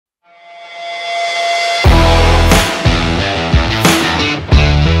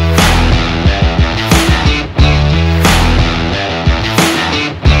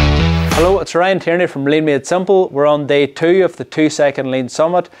it's Ryan Tierney from Lean Made Simple. We're on day 2 of the 2-second Lean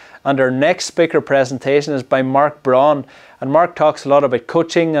Summit, and our next speaker presentation is by Marc Braun. And Marc talks a lot about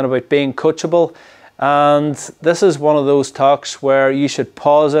coaching and about being coachable. And this is one of those talks where you should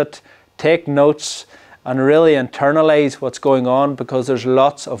pause it, take notes, and really internalize what's going on, because there's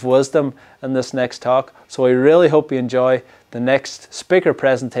lots of wisdom in this next talk. So I really hope you enjoy the next speaker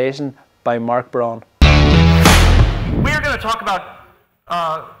presentation by Marc Braun. We are going to talk about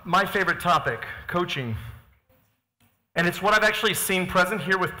my favorite topic, coaching. And it's what I've actually seen present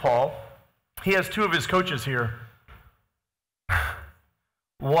here with Paul. He has 2 of his coaches here.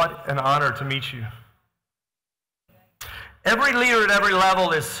 What an honor to meet you. Every leader at every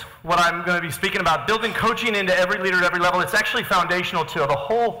level is what I'm going to be speaking about. Building coaching into every leader at every level. It's actually foundational to the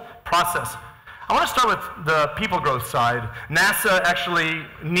whole process. I want to start with the people growth side. NASA actually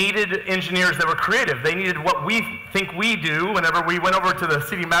needed engineers that were creative. They needed what we think we do. Whenever we went over to the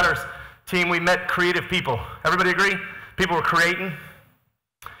City Matters team, we met creative people. Everybody agree? People were creating.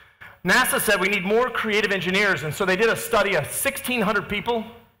 NASA said we need more creative engineers, and so they did a study of 1,600 people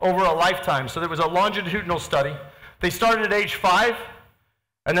over a lifetime. So there was a longitudinal study. They started at age 5,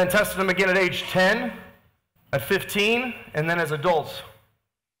 and then tested them again at age 10, at 15, and then as adults.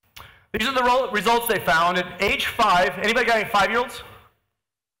 These are the results they found. At age 5, anybody got any 5-year-olds?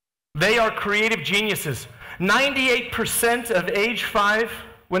 They are creative geniuses. 98% of age 5,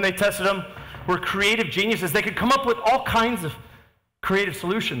 when they tested them, were creative geniuses. They could come up with all kinds of creative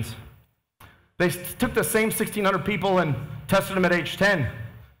solutions. They took the same 1,600 people and tested them at age 10.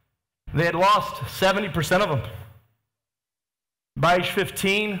 They had lost 70% of them. By age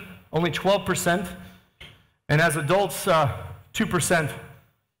 15, only 12%. And as adults, 2%.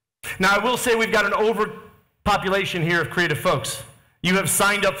 Now, I will say we've got an overpopulation here of creative folks. You have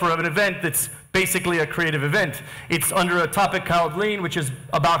signed up for an event that's basically a creative event. It's under a topic called Lean, which is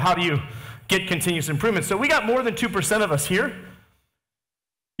about how do you get continuous improvement. So we got more than 2% of us here.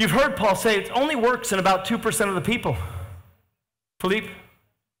 You've heard Paul say it only works in about 2% of the people. Philippe?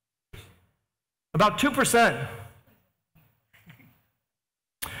 About 2%.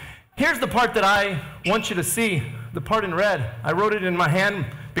 Here's the part that I want you to see, the part in red. I wrote it in my hand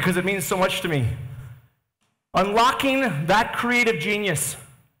because it means so much to me. Unlocking that creative genius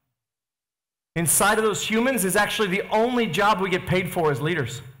inside of those humans is actually the only job we get paid for as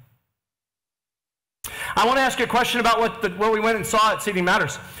leaders. I want to ask you a question about what we went and saw at City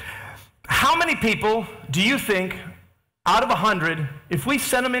Matters. How many people do you think, out of 100, if we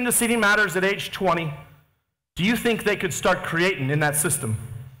sent them into City Matters at age 20, do you think they could start creating in that system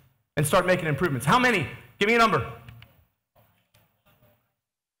and start making improvements? How many? Give me a number.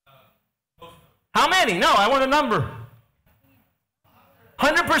 How many? No, I want a number.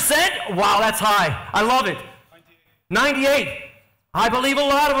 100%? Wow, that's high. I love it. 98. I believe a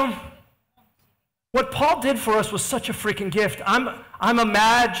lot of them. What Paul did for us was such a freaking gift. I'm a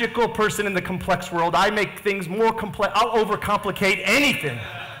magical person in the complex world. I make things more complex. I'll overcomplicate anything.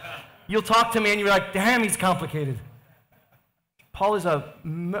 You'll talk to me and you're like, damn, he's complicated. Paul is a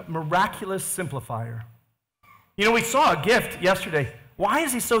miraculous simplifier. You know, we saw a gift yesterday. Why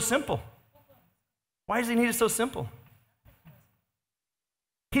is he so simple? Why does he need it so simple?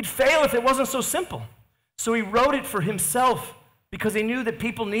 He'd fail if it wasn't so simple. So he wrote it for himself because he knew that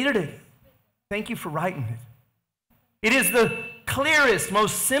people needed it. Thank you for writing it. It is the clearest,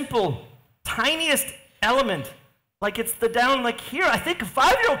 most simple, tiniest element. Like it's the down, like here, I think a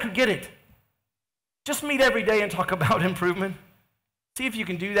 5-year-old could get it. Just meet every day and talk about improvement. See if you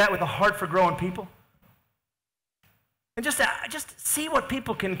can do that with a heart for growing people. And just see what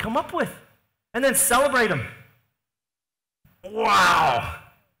people can come up with. And then celebrate them. Wow.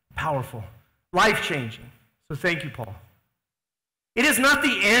 Powerful. Life-changing. So thank you, Paul. It is not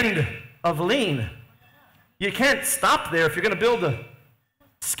the end of Lean. You can't stop there if you're going to build a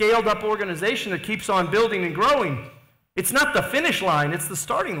scaled-up organization that keeps on building and growing. It's not the finish line. It's the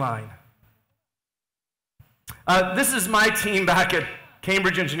starting line. This is my team back at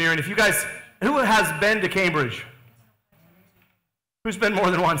Cambridge Engineering. If you guys, who has been to Cambridge? Who's been more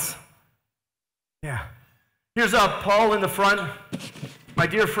than once? Yeah. Here's Paul in the front, my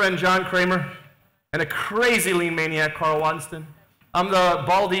dear friend John Kramer, and a crazy lean maniac, Carl Waddenston. I'm the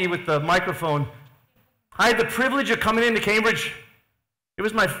baldy with the microphone. I had the privilege of coming into Cambridge. It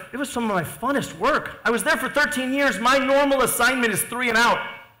was some of my funnest work. I was there for 13 years. My normal assignment is 3 and out.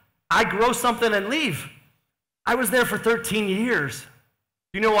 I grow something and leave. I was there for 13 years.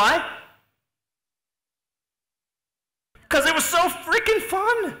 Do you know why? Because it was so freaking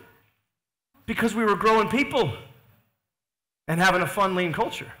fun. Because we were growing people and having a fun lean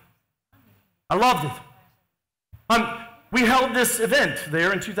culture. I loved it. We held this event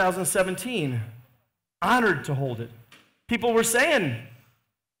there in 2017. Honored to hold it. People were saying,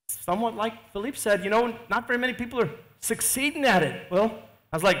 somewhat like Philippe said, not very many people are succeeding at it. Well,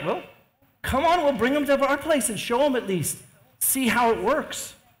 I was like, well, come on, we'll bring them to our place and show them at least. See how it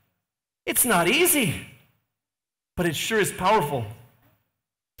works. It's not easy, but it sure is powerful.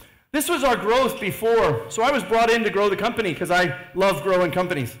 This was our growth before. So I was brought in to grow the company because I love growing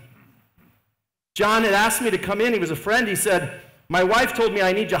companies. John had asked me to come in. He was a friend. He said, my wife told me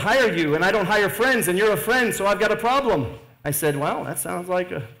I need to hire you, and I don't hire friends, and you're a friend, so I've got a problem. I said, well, that sounds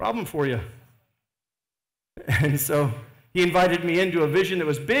like a problem for you. And so he invited me into a vision that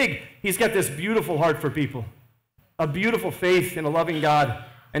was big. He's got this beautiful heart for people, a beautiful faith in a loving God.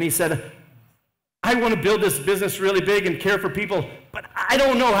 And he said, I want to build this business really big and care for people, but I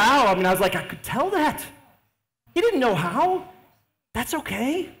don't know how. I was like, I could tell that. He didn't know how. That's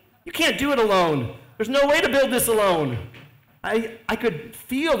okay. You can't do it alone. There's no way to build this alone. I could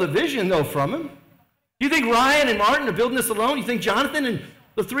feel the vision, though, from him. Do you think Ryan and Martin are building this alone? You think Jonathan and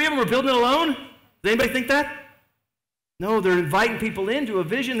the three of them are building it alone? Does anybody think that? No, they're inviting people into a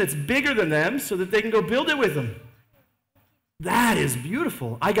vision that's bigger than them so that they can go build it with them. That is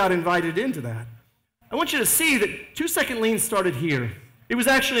beautiful. I got invited into that. I want you to see that 2-second lean started here. It was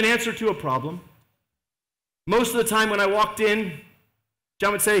actually an answer to a problem. Most of the time when I walked in,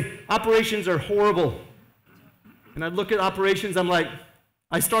 John would say, operations are horrible. And I'd look at operations, I'm like,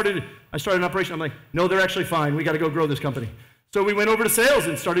 I started an operation, I'm like, no, they're actually fine. We got to go grow this company. So we went over to sales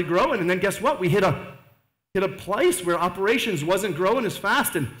and started growing, and then guess what? We hit a place where operations wasn't growing as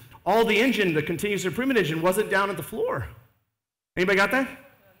fast, and all the engine, the continuous improvement engine, wasn't down at the floor. Anybody got that?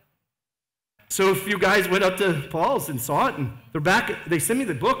 So a few guys went up to Paul's and saw it, and they're back. They sent me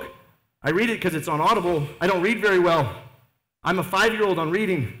the book. I read it because it's on Audible. I don't read very well. I'm a 5-year-old on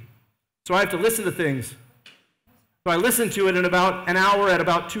reading, so I have to listen to things. So I listened to it in about an hour at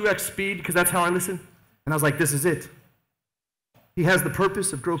about 2x speed, because that's how I listen. And I was like, this is it. He has the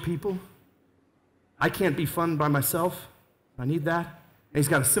purpose of grow people. I can't be fun by myself. I need that. And he's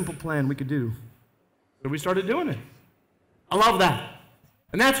got a simple plan we could do. So we started doing it. I love that.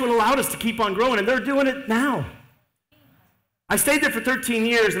 And that's what allowed us to keep on growing, and they're doing it now. I stayed there for 13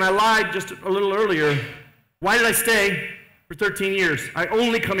 years, and I lied just a little earlier. Why did I stay for 13 years? I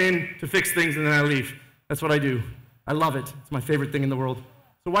only come in to fix things, and then I leave. That's what I do. I love it. It's my favorite thing in the world.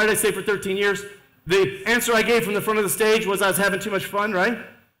 So why did I stay for 13 years? The answer I gave from the front of the stage was I was having too much fun, right?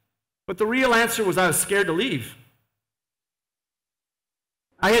 But the real answer was I was scared to leave.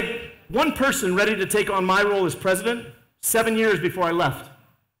 I had one person ready to take on my role as president 7 years before I left.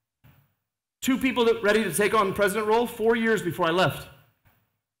 2 people ready to take on the president role 4 years before I left.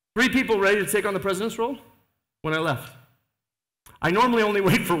 3 people ready to take on the president's role when I left. I normally only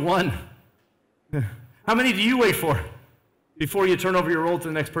wait for 1. How many do you wait for before you turn over your role to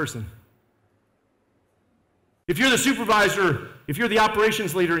the next person? If you're the supervisor, if you're the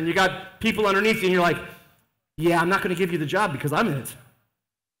operations leader and you got people underneath you and you're like, yeah, I'm not going to give you the job because I'm in it.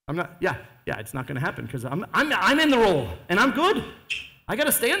 I'm not, yeah, it's not going to happen because I'm in the role and I'm good. I got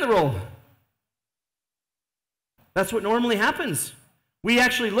to stay in the role. That's what normally happens. We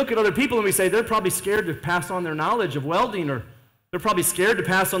actually look at other people and we say they're probably scared to pass on their knowledge of welding, or they're probably scared to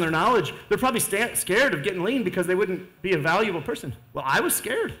pass on their knowledge. They're probably scared of getting lean because they wouldn't be a valuable person. Well, I was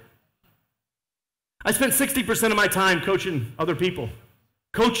scared. I spent 60% of my time coaching other people.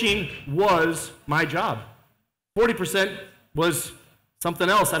 Coaching was my job. 40% was something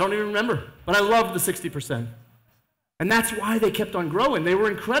else. I don't even remember. But I loved the 60%. And that's why they kept on growing. They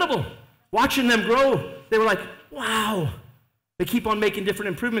were incredible. Watching them grow, they were like, wow. They keep on making different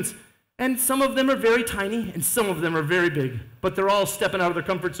improvements. And some of them are very tiny, and some of them are very big. But they're all stepping out of their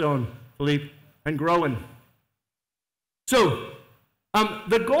comfort zone, Philippe, and growing. So,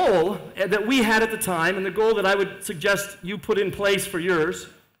 the goal that we had at the time, and the goal that I would suggest you put in place for yours,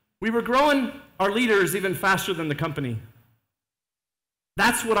 we were growing our leaders even faster than the company.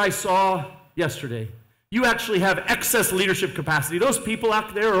 That's what I saw yesterday. You actually have excess leadership capacity. Those people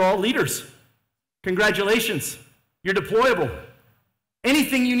out there are all leaders. Congratulations. You're deployable.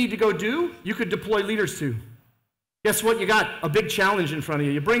 Anything you need to go do, you could deploy leaders to. Guess what? You got a big challenge in front of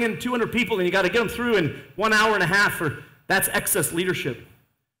you. You bring in 200 people and you got to get them through in 1 hour and a half, or that's excess leadership.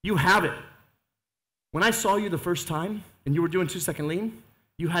 You have it. When I saw you the first time and you were doing 2-second lean,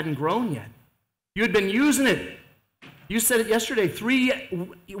 you hadn't grown yet. You had been using it. You said it yesterday,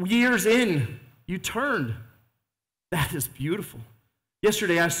 3 years in, you turned. That is beautiful.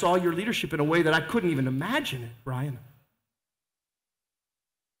 Yesterday, I saw your leadership in a way that I couldn't even imagine it, Brian.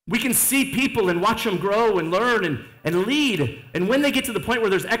 We can see people and watch them grow and learn and lead. And when they get to the point where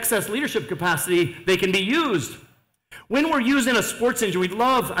there's excess leadership capacity, they can be used. when we're using a sports engine,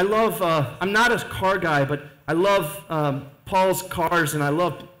 I'm not a car guy, but I love Paul's cars, and I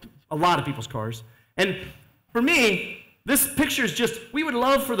love a lot of people's cars. And for me, this picture is just, we would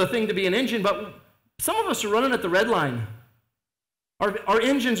love for the thing to be an engine, but some of us are running at the red line. Our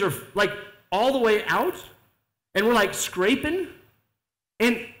engines are like all the way out, and we're like scraping.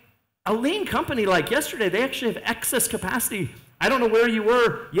 And a lean company like yesterday, they actually have excess capacity. I don't know where you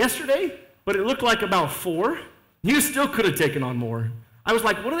were yesterday, but it looked like about 4. You still could have taken on more. I was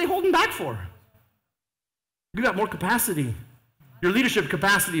like, what are they holding back for? You got more capacity. Your leadership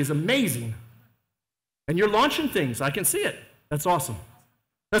capacity is amazing. And you're launching things. I can see it. That's awesome.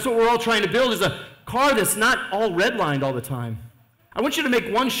 That's what we're all trying to build, is a car that's not all redlined all the time. I want you to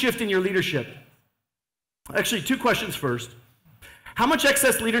make one shift in your leadership. Actually, 2 questions first. How much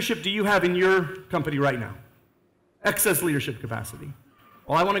excess leadership do you have in your company right now? Excess leadership capacity.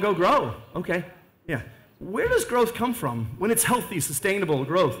 Well, I want to go grow. Okay, yeah. Where does growth come from when it's healthy, sustainable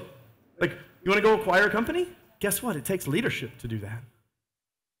growth? Like, you want to go acquire a company? Guess what? It takes leadership to do that.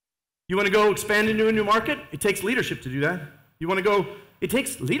 You want to go expand into a new market? It takes leadership to do that. You want to go, it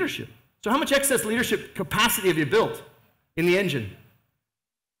takes leadership. So how much excess leadership capacity have you built in the engine?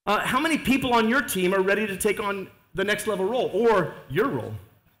 How many people on your team are ready to take on the next level role, or your role?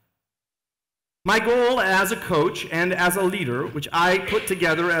 My goal as a coach and as a leader, which I put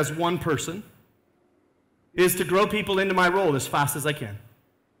together as one person, is to grow people into my role as fast as I can.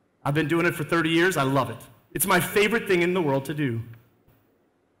 I've been doing it for 30 years. I love it. It's my favorite thing in the world to do.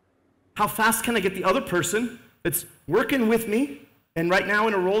 How fast can I get the other person that's working with me, and right now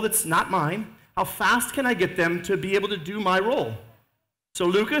in a role that's not mine, how fast can I get them to be able to do my role? So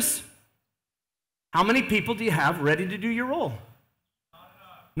Lucas, how many people do you have ready to do your role?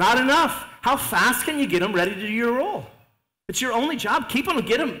 Not enough. How fast can you get them ready to do your role? It's your only job. Keep them,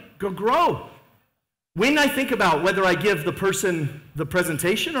 get them, go grow. When I think about whether I give the person the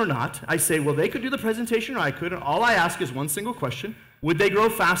presentation or not, I say, well, they could do the presentation or I could, and all I ask is one single question. Would they grow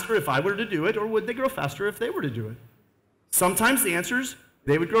faster if I were to do it, or would they grow faster if they were to do it? Sometimes the answer is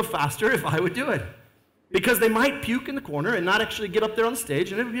they would grow faster if I would do it. Because they might puke in the corner and not actually get up there on the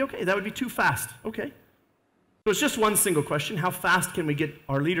stage, and it would be okay. That would be too fast. Okay. So it's just one single question. How fast can we get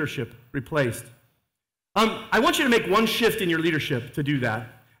our leadership replaced? I want you to make one shift in your leadership to do that.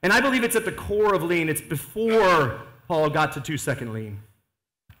 And I believe it's at the core of lean. It's before Paul got to 2-second lean.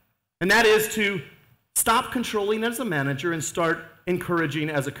 And that is to stop controlling as a manager and start encouraging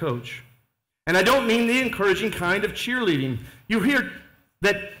as a coach. And I don't mean the encouraging kind of cheerleading. You hear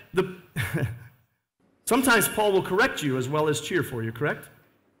that sometimes Paul will correct you as well as cheer for you, correct?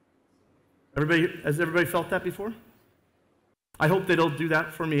 Has everybody felt that before? I hope they don't do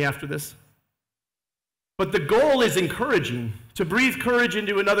that for me after this. But the goal is encouraging. To breathe courage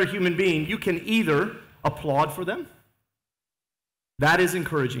into another human being, you can either applaud for them, that is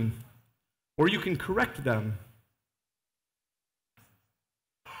encouraging, or you can correct them.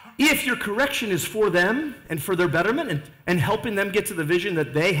 If your correction is for them and for their betterment and helping them get to the vision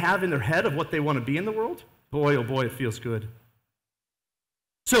that they have in their head of what they want to be in the world, boy, oh boy, it feels good.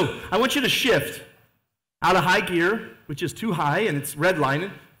 So I want you to shift out of high gear, which is too high and it's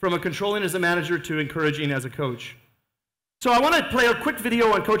redlining, from a controlling as a manager to encouraging as a coach. So I want to play a quick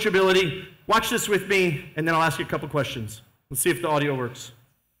video on coachability. Watch this with me, and then I'll ask you a couple questions. Let's see if the audio works.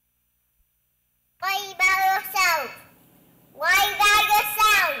 Why about yourself? Why about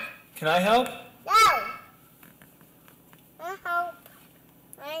yourself? Can I help? No. I help.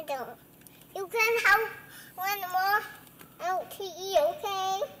 I don't. You can help when we're out to eat,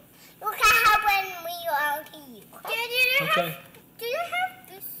 okay? You can help when we are out to eat. Okay. Do you have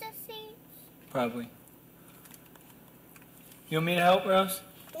booster seats? Probably. You want me to help, Rose?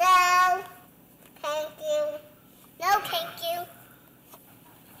 No. Thank you. No, thank you.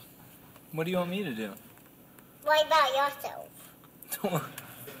 What do you want me to do? What about yourself?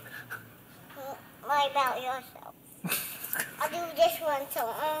 What about yourself? I'll do this one,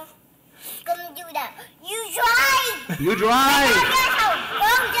 so gonna do that. You drive! You drive!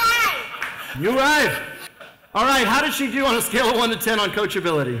 Don't drive! You drive! All right, how did she do on a scale of 1 to 10 on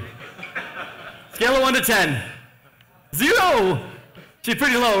coachability? Scale of 1 to 10. 0! She's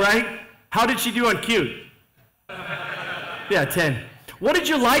pretty low, right? How did she do on cute? Yeah, 10. What did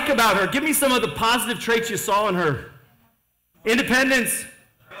you like about her? Give me some of the positive traits you saw in her. Independence.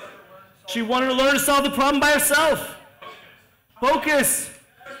 She wanted to learn to solve the problem by herself. Focus.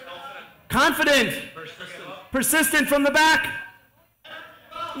 Confident. Persistent from the back.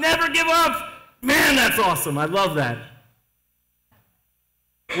 Never give up. Man, that's awesome. I love that.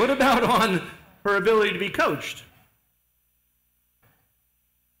 What about on her ability to be coached?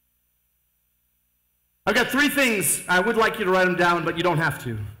 I've got 3 things. I would like you to write them down, but you don't have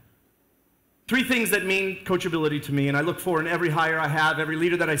to. 3 things that mean coachability to me, and I look for in every hire I have, every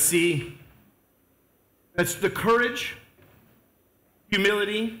leader that I see. That's the courage,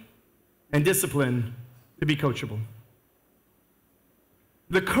 humility, and discipline to be coachable.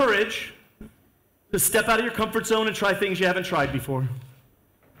 The courage to step out of your comfort zone and try things you haven't tried before,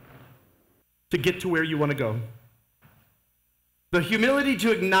 to get to where you want to go. The humility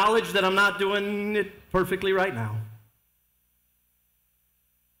to acknowledge that I'm not doing it perfectly right now.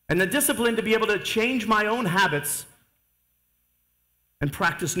 And the discipline to be able to change my own habits and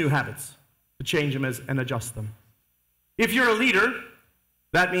practice new habits, to change them and adjust them. If you're a leader,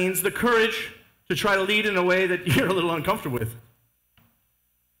 that means the courage to try to lead in a way that you're a little uncomfortable with.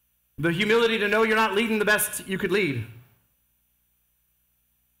 The humility to know you're not leading the best you could lead.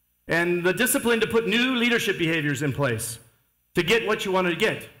 And the discipline to put new leadership behaviors in place to get what you wanted to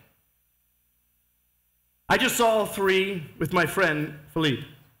get. I just saw all 3 with my friend Philippe.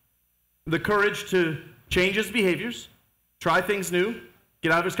 The courage to change his behaviors, try things new,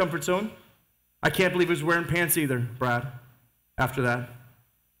 get out of his comfort zone. I can't believe he was wearing pants either, Brad, after that.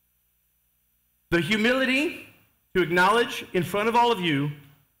 The humility to acknowledge in front of all of you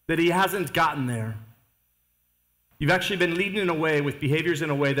that he hasn't gotten there. You've actually been leading in a way with behaviors in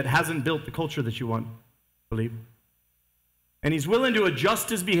a way that hasn't built the culture that you want, Philippe. And he's willing to adjust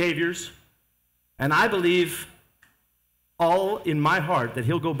his behaviors, and I believe all in my heart that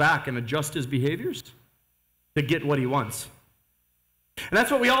he'll go back and adjust his behaviors to get what he wants. And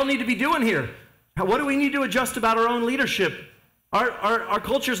that's what we all need to be doing here. What do we need to adjust about our own leadership? Our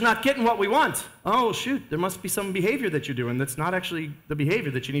culture's not getting what we want. Oh, shoot, there must be some behavior that you're doing that's not actually the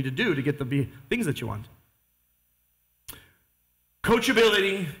behavior that you need to do to get the things that you want.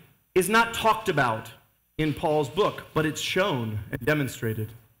 Coachability is not talked about in Paul's book, but it's shown and demonstrated.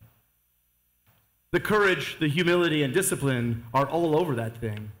 The courage, the humility, and discipline are all over that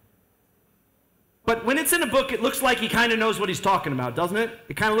thing. But when it's in a book, it looks like he kind of knows what he's talking about, doesn't it?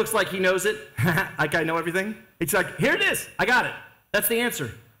 It kind of looks like he knows it, like I know everything. It's like, here it is, I got it. That's the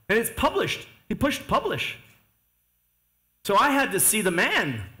answer. And it's published. He pushed publish. So I had to see the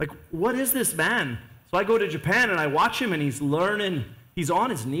man. Like, what is this man? So I go to Japan and I watch him and he's learning. He's on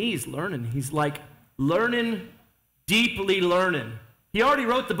his knees learning. He's like learning, deeply learning. He already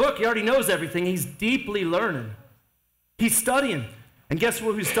wrote the book. He already knows everything. He's deeply learning. He's studying. And guess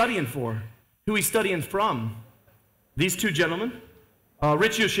what he's studying for? Who he's studying from? These 2 gentlemen,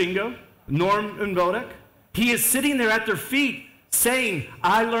 Rich Yoshingo, Norman Bodek. He is sitting there at their feet saying,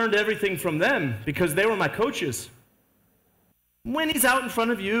 I learned everything from them because they were my coaches. When he's out in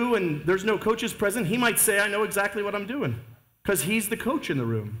front of you and there's no coaches present, he might say, I know exactly what I'm doing because he's the coach in the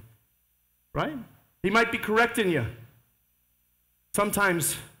room, right? He might be correcting you.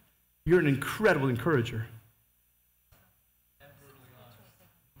 Sometimes you're an incredible encourager.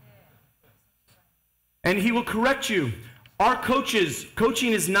 And he will correct you. Our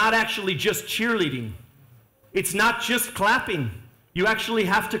coaching is not actually just cheerleading. It's not just clapping. You actually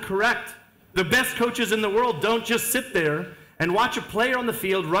have to correct. The best coaches in the world don't just sit there and watch a player on the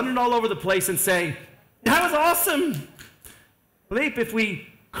field running all over the place and say, that was awesome. Philippe, if we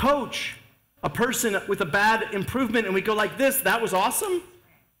coach a person with a bad improvement and we go like this, that was awesome,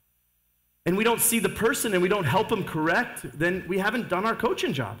 and we don't see the person and we don't help them correct, then we haven't done our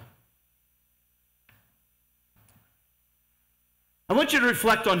coaching job. I want you to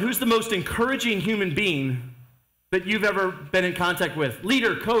reflect on who's the most encouraging human being that you've ever been in contact with.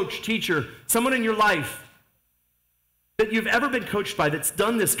 Leader, coach, teacher, someone in your life that you've ever been coached by that's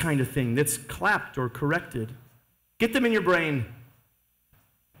done this kind of thing, that's clapped or corrected. Get them in your brain.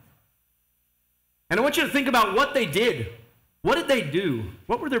 And I want you to think about what they did. What did they do?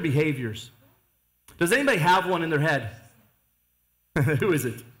 What were their behaviors? Does anybody have one in their head? Who is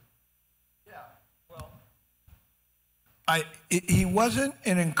it? He wasn't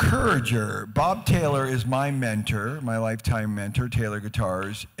an encourager. Bob Taylor is my mentor, my lifetime mentor, Taylor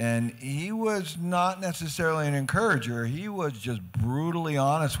Guitars, and he was not necessarily an encourager. He was just brutally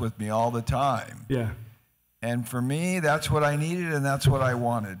honest with me all the time. Yeah. And for me, that's what I needed and that's what I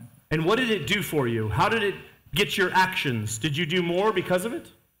wanted. And what did it do for you? How did it get your actions? Did you do more because of it?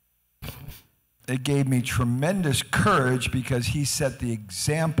 It gave me tremendous courage because he set the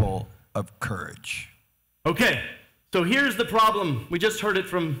example of courage. Okay. So here's the problem. We just heard it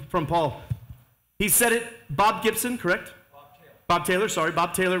from Paul. He said it, Bob Gibson, correct? Bob Taylor, sorry.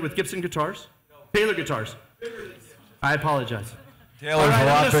 Bob Taylor with Gibson Guitars? No. Taylor Guitars. I apologize. Taylor's a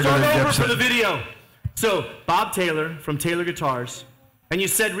lot bigger than Gibson. I'm going to start over for the video. So Bob Taylor from Taylor Guitars. And you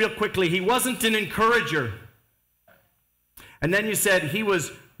said real quickly, he wasn't an encourager. And then you said he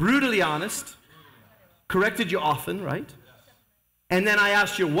was brutally honest, corrected you often, right? And then I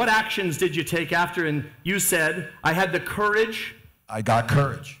asked you, what actions did you take after? And you said, I had the courage. I got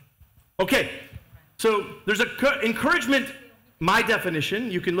courage. Okay, so there's encouragement, my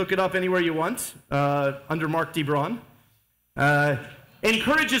definition. You can look it up anywhere you want, under Marc Braun.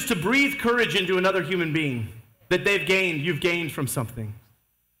 Encourage is to breathe courage into another human being that you've gained from something.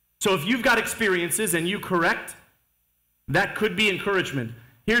 So if you've got experiences and you correct, that could be encouragement.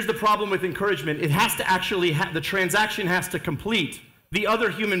 Here's the problem with encouragement. It has to actually, the transaction has to complete. The other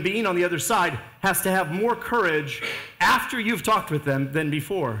human being on the other side has to have more courage after you've talked with them than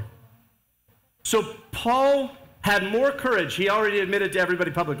before. So Paul had more courage. He already admitted to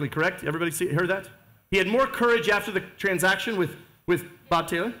everybody publicly, correct? Everybody heard that? He had more courage after the transaction with Bob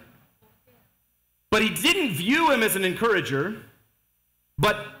Taylor. But he didn't view him as an encourager.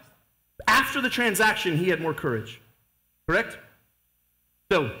 But after the transaction, he had more courage. Correct?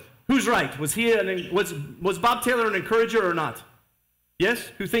 So, who's right? Was Bob Taylor an encourager or not? Yes?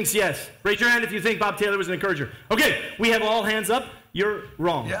 Who thinks yes? Raise your hand if you think Bob Taylor was an encourager. Okay, we have all hands up. You're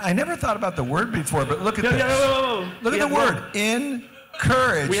wrong. Yeah, I never thought about the word before, but look at this. Whoa. Look at the word.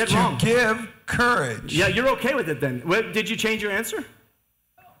 Encourage. We had to wrong. Give courage. Yeah, you're okay with it then. Did you change your answer?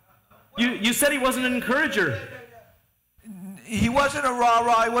 You said he wasn't an encourager. He wasn't a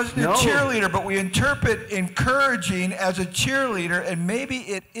rah-rah, he wasn't a cheerleader, but we interpret encouraging as a cheerleader, and maybe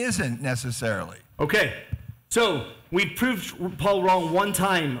it isn't necessarily. Okay, so we proved Paul wrong one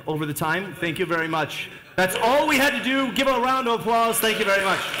time over the time. Thank you very much. That's all we had to do. Give a round of applause. Thank you very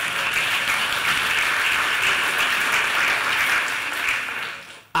much.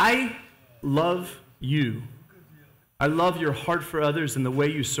 I love you. I love your heart for others and the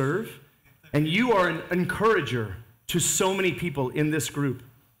way you serve. And you are an encourager to so many people in this group.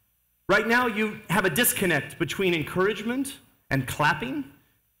 Right now, you have a disconnect between encouragement and clapping.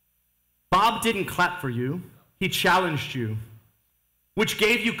 Bob didn't clap for you. He challenged you, which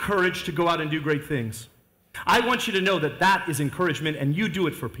gave you courage to go out and do great things. I want you to know that that is encouragement, and you do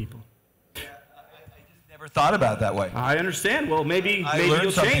it for people. I just never thought about it that way. I understand. Well, maybe learned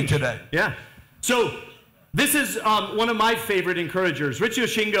you'll something change today. Yeah. So this is one of my favorite encouragers. Richie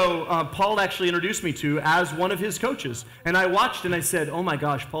Oshingo, Paul actually introduced me to as one of his coaches. And I watched and I said, oh my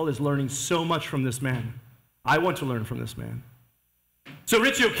gosh, Paul is learning so much from this man. I want to learn from this man. So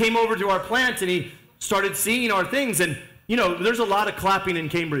Richie came over to our plant and he started seeing our things. And, you know, there's a lot of clapping in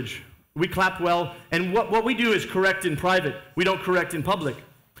Cambridge. We clap well. And what we do is correct in private. We don't correct in public.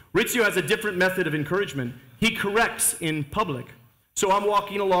 Richie has a different method of encouragement. He corrects in public. So I'm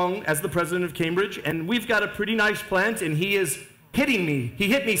walking along as the president of Cambridge, and we've got a pretty nice plant, and he is hitting me. He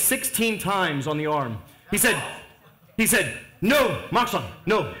hit me 16 times on the arm. He said, no, Marc,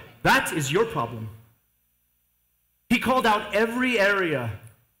 no, that is your problem. He called out every area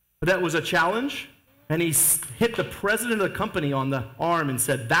that was a challenge, and he hit the president of the company on the arm and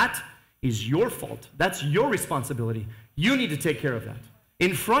said, that is your fault. That's your responsibility. You need to take care of that.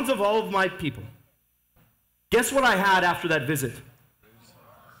 In front of all of my people. Guess what I had after that visit?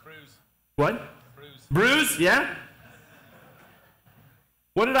 What? Bruise, yeah?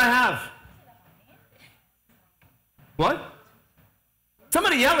 What did I have? What?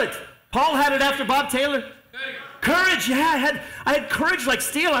 Somebody yell it. Paul had it after Bob Taylor. Courage, yeah, I had courage like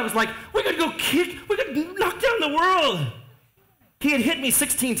steel. I was like, we're going to go kick, we're going to knock down the world. He had hit me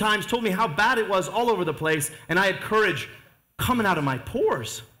 16 times, told me how bad it was all over the place, and I had courage coming out of my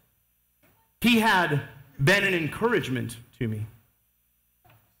pores. He had been an encouragement to me.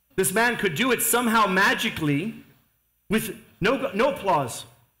 This man could do it somehow magically with no applause.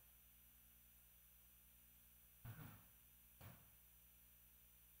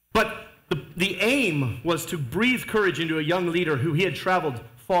 But the aim was to breathe courage into a young leader who he had traveled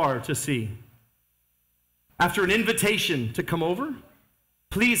far to see. After an invitation to come over,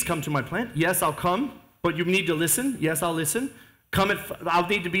 please come to my plant. Yes, I'll come, but you need to listen. Yes, I'll listen. I'll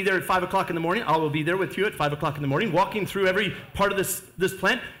need to be there at 5 o'clock in the morning. I will be there with you at 5 o'clock in the morning, walking through every part of this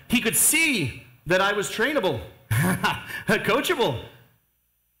plant. He could see that I was trainable, coachable.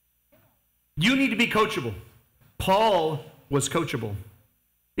 You need to be coachable. Paul was coachable.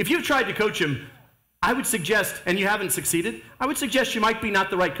 If you've tried to coach him, I would suggest, and you haven't succeeded, I would suggest you might be not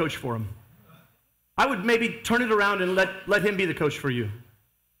the right coach for him. I would maybe turn it around and let him be the coach for you.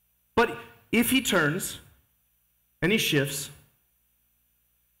 But if he turns and he shifts,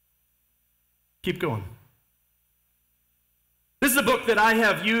 keep going. This is a book that I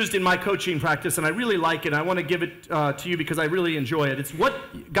have used in my coaching practice, and I really like it. I want to give it to you because I really enjoy it. It's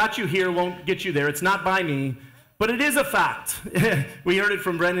what got you here won't get you there. It's not by me, but it is a fact. We heard it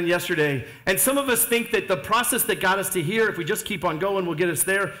from Brendan yesterday. And some of us think that the process that got us to here, if we just keep on going, will get us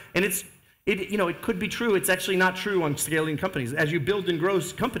there. And It could be true. It's actually not true on scaling companies. As you build and grow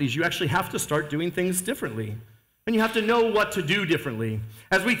companies, you actually have to start doing things differently. And you have to know what to do differently.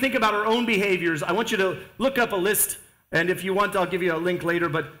 As we think about our own behaviors, I want you to look up a list, and if you want, I'll give you a link later,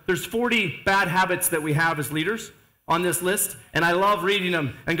 but there's 40 bad habits that we have as leaders on this list, and I love reading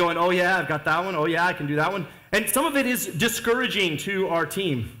them and going, oh yeah, I've got that one, oh yeah, I can do that one. And some of it is discouraging to our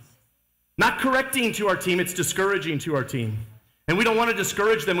team. Not correcting to our team, it's discouraging to our team. And we don't want to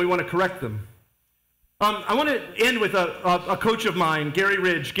discourage them, we want to correct them. I want to end with a coach of mine, Gary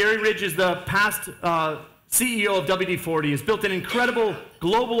Ridge. Gary Ridge is the past CEO of WD-40. He's built an incredible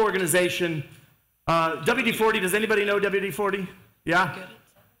global organization. WD-40, does anybody know WD-40? Yeah?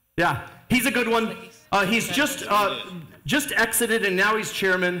 Yeah. He's a good one. He's just exited, and now he's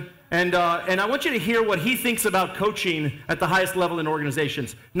chairman. And I want you to hear what he thinks about coaching at the highest level in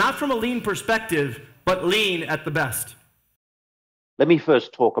organizations. Not from a lean perspective, but lean at the best. Let me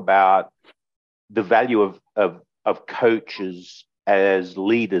first talk about the value of coaches as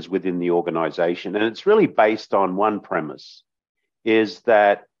leaders within the organization. And it's really based on one premise, is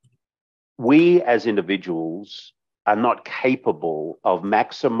that we as individuals are not capable of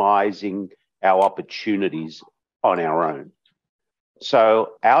maximizing our opportunities on our own.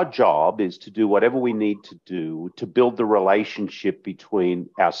 So our job is to do whatever we need to do to build the relationship between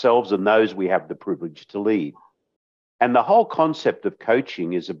ourselves and those we have the privilege to lead. And the whole concept of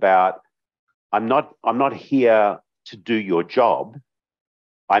coaching is about, I'm not here to do your job.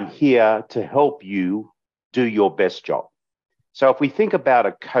 I'm here to help you do your best job. So if we think about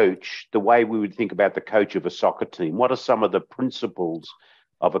a coach, the way we would think about the coach of a soccer team, what are some of the principles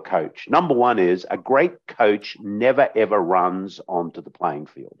of a coach? Number one is a great coach never, ever runs onto the playing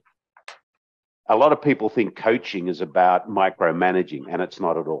field. A lot of people think coaching is about micromanaging, and it's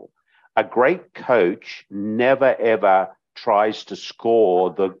not at all. A great coach never, ever tries to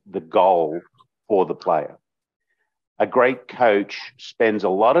score the goal for the player. A great coach spends a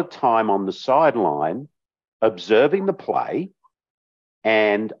lot of time on the sideline observing the play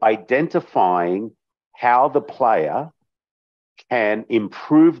and identifying how the player can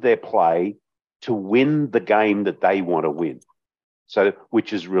improve their play to win the game that they want to win. So,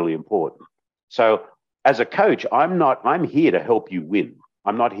 which is really important. So as a coach, I'm here to help you win.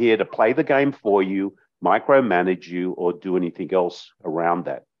 I'm not here to play the game for you, micromanage you, or do anything else around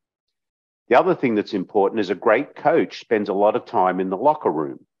that. The other thing that's important is a great coach spends a lot of time in the locker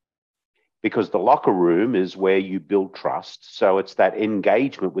room, because the locker room is where you build trust. So it's that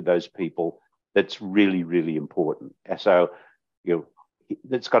engagement with those people that's really, really important. So,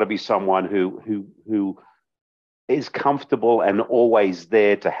 it's got to be someone who is comfortable and always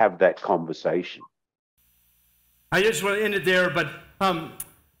there to have that conversation. I just want to end it there, but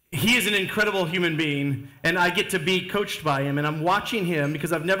he is an incredible human being, and I get to be coached by him, and I'm watching him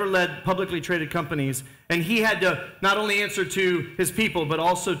because I've never led publicly traded companies, and he had to not only answer to his people, but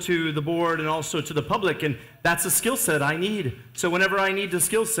also to the board and also to the public, and that's a skill set I need. So whenever I need the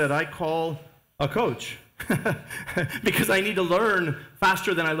skill set, I call a coach because I need to learn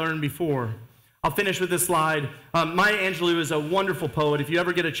faster than I learned before. I'll finish with this slide. Maya Angelou is a wonderful poet. If you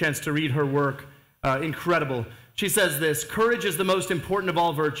ever get a chance to read her work, incredible. She says this: courage is the most important of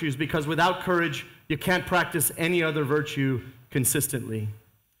all virtues, because without courage, you can't practice any other virtue consistently.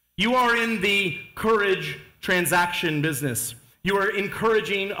 You are in the courage transaction business. You are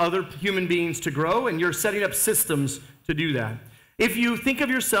encouraging other human beings to grow, and you're setting up systems to do that. If you think of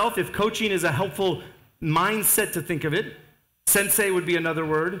yourself, if coaching is a helpful mindset to think of it, sensei would be another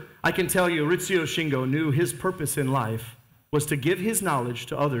word. I can tell you, Ritsuo Shingo knew his purpose in life was to give his knowledge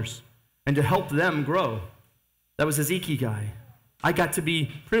to others and to help them grow. That was his ikigai. I got to be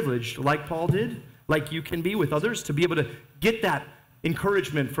privileged, like Paul did, like you can be with others, to be able to get that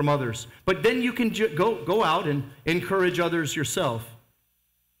encouragement from others. But then you can go out and encourage others yourself.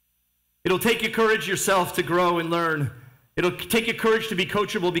 It'll take you courage yourself to grow and learn. It'll take you courage to be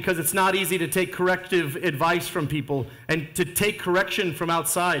coachable, because it's not easy to take corrective advice from people and to take correction from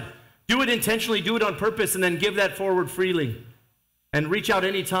outside. Do it intentionally, do it on purpose, and then give that forward freely. And reach out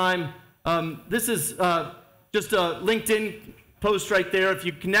anytime. This is just a LinkedIn post right there. If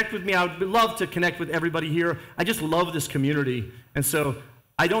you connect with me, I would love to connect with everybody here. I just love this community. And so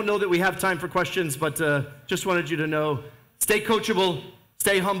I don't know that we have time for questions, but just wanted you to know, stay coachable,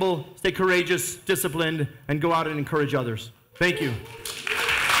 stay humble, stay courageous, disciplined, and go out and encourage others. Thank you.